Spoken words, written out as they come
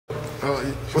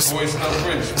What's boy Snub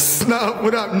Rich, man. Snub,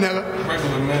 what up, nigga?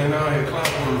 Regular, man, out here,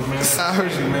 clockwork, man. I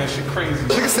heard you. Man, shit crazy.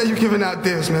 Nigga say you giving out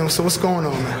deals, man. So what's going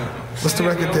on, man? What's the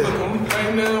record deal?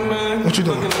 Right now, man. What you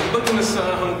doing? Looking to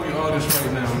sign hungry artists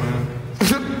right now, man.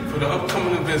 For the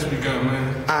upcoming events we got,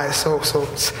 man. Alright, so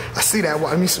I see that.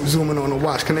 Let me zoom in on the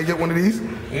watch. Can they get one of these?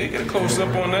 Yeah, you get a close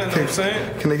up on that, you know what I'm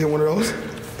saying? Can they get one of those?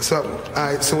 So,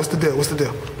 alright, so what's the deal? What's the deal?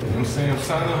 You know what I'm saying? I'm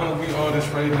signing hungry artists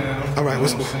right now. Alright,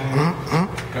 what's the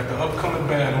Got the upcoming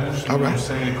battles. You know what I'm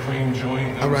saying? Cream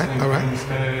Joint. Alright. Cream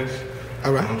Stash. Alright.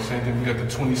 You know what I'm saying? Then we got the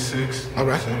 26.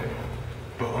 Alright.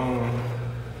 But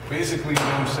basically, you know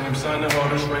what I'm saying? I'm signing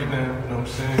artists right now. You know what I'm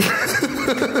saying?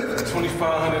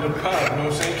 $2,500 a pop. You know what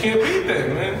I'm saying? Can't beat that,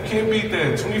 man. Can't beat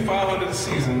that. $2,500 a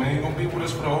season, man. You're gonna be with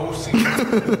us for the whole season.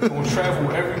 We're gonna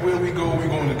travel everywhere we go. We're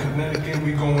going to Connecticut.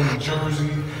 We're going to Jersey.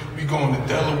 We're going to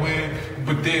Delaware.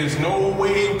 But there's no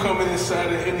way you coming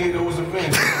inside of any of those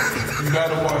events. You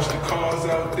gotta wash the cars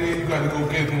out there. You gotta go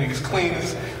get the niggas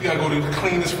cleaners. You gotta go to the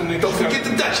cleaners for niggas. Don't forget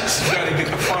the Dutchess. You gotta get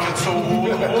the fine toe.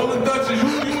 All the Dutchess.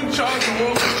 You in charge of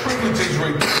all the privileges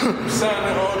right now. I'm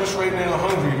signing artists right now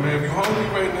hungry, man. If you hungry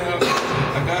right now,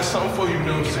 I got something for you, you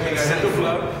know what I'm saying? You gotta hit the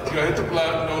block. You gotta hit the block,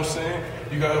 you know what I'm saying?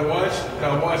 You gotta watch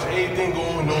anything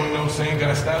going on, you know what I'm saying? You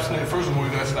gotta stop snitching. First of all,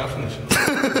 you gotta stop snitching. Stop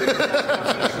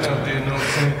snitching out there, you know what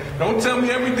I'm saying? Don't tell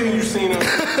me everything you seen out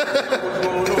there. What's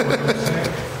going on, you know what I'm saying?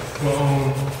 But, you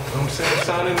know what I'm saying? I'm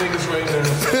signing niggas right now.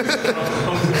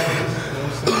 Hungry artists, you know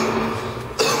what I'm saying?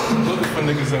 I'm looking for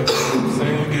niggas out there, you know what I'm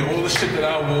saying? You get all the shit that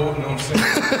I wore, you know what I'm saying?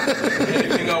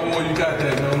 Anything I wore, you got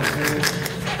that, you know what I'm saying?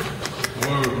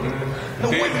 Word, man. No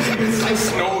way you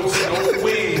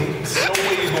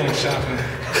going shopping.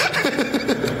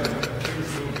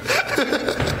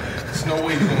 There's no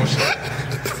way you going shopping.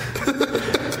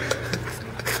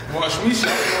 Watch me shop,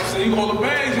 you know what I'm saying? You hold the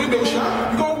bags, we go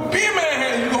shop. You go be a man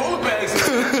here, you can hold the bags. You know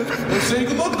what I'm saying? You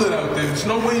can look good out there. There's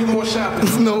no way you going shopping.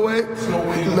 There's no way? There's no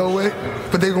way you going No way?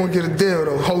 But they gonna get a deal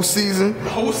though, whole season? The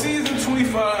whole season,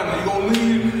 25, and you gonna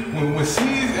leave, when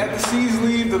C's, at the C's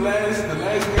leave, the last name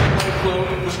nightclub,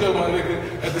 what's good, my nigga?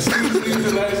 At the C's leave,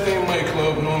 the last name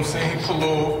nightclub, you know what I'm saying? He pull off, you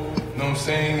know what I'm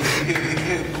saying? He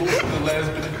hit loose with the last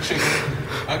bit of the chicken.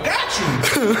 I got you!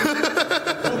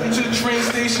 Walk you to the train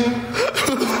station, you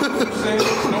know what I'm saying?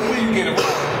 No way you get it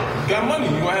right. You got money,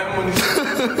 you gonna have money.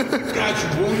 Got you,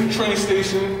 walk you to the train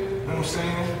station, you know what I'm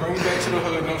saying? Bring me back to the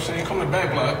hood, you know what I'm saying? Come to the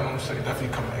back block, you know what I'm saying?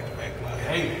 Definitely come back to the back block.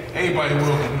 Hey, everybody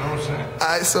welcome, you know what I'm saying?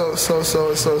 Alright, so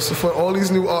for all these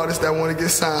new artists that want to get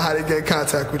signed, how they get in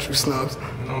contact with you, Snubs? You know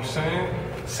what I'm saying?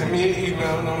 Send me an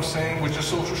email, you know what I'm saying, with your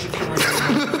social security, you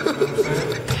know what I'm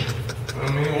saying? I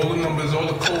mean, all the numbers, all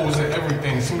the codes and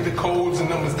everything. Send me the codes and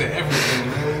numbers to everything,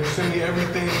 man. Send me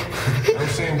everything. You know what I'm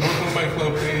saying? Brooklyn Bike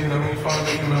Club page, you know what I mean? Find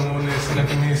the email on there, send that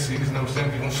to me and see, you know what I'm saying?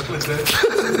 We gonna split that.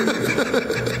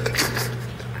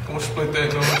 Gonna split that,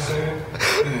 you know what I'm saying?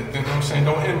 You know what I'm saying?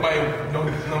 Don't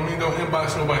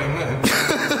inbox nobody nothing.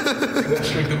 Send that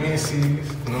straight to me and see, you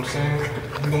know what I'm saying?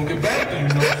 We gonna get back to you, you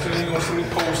know what I'm saying? You gonna see me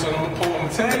post something, I'm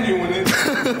gonna tag you in it.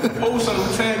 Post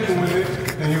something, tag you in it,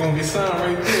 then you gonna get signed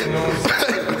right there, you know what I'm saying?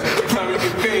 Every time you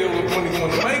get paid, all the money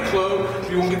going to the nightclub,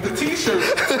 you gonna get the t-shirt. You know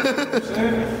what I'm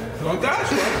saying? So I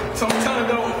got you.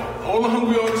 Sometimes all the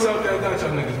hungry artists out there, I got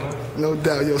y'all niggas, man. No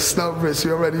doubt, yo, Snub Rich,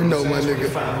 you already know, my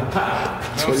nigga. 25 a pop.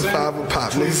 25 a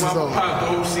pop, niggas is on. 25 a pop the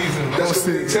whole season. Don't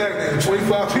see. Tag name,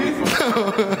 25 people.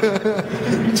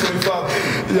 25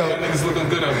 people. Y'all niggas looking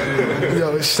good out there, man.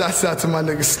 Yo, shouts out to my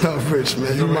nigga Snub Rich,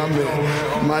 man. You my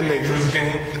man. My nigga.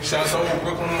 Shouts out to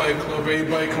Brooklyn Light Club,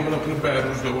 everybody coming up in the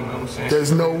battles, though, you know what I'm saying?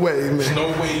 There's no way, man. There's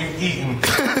no way you eating.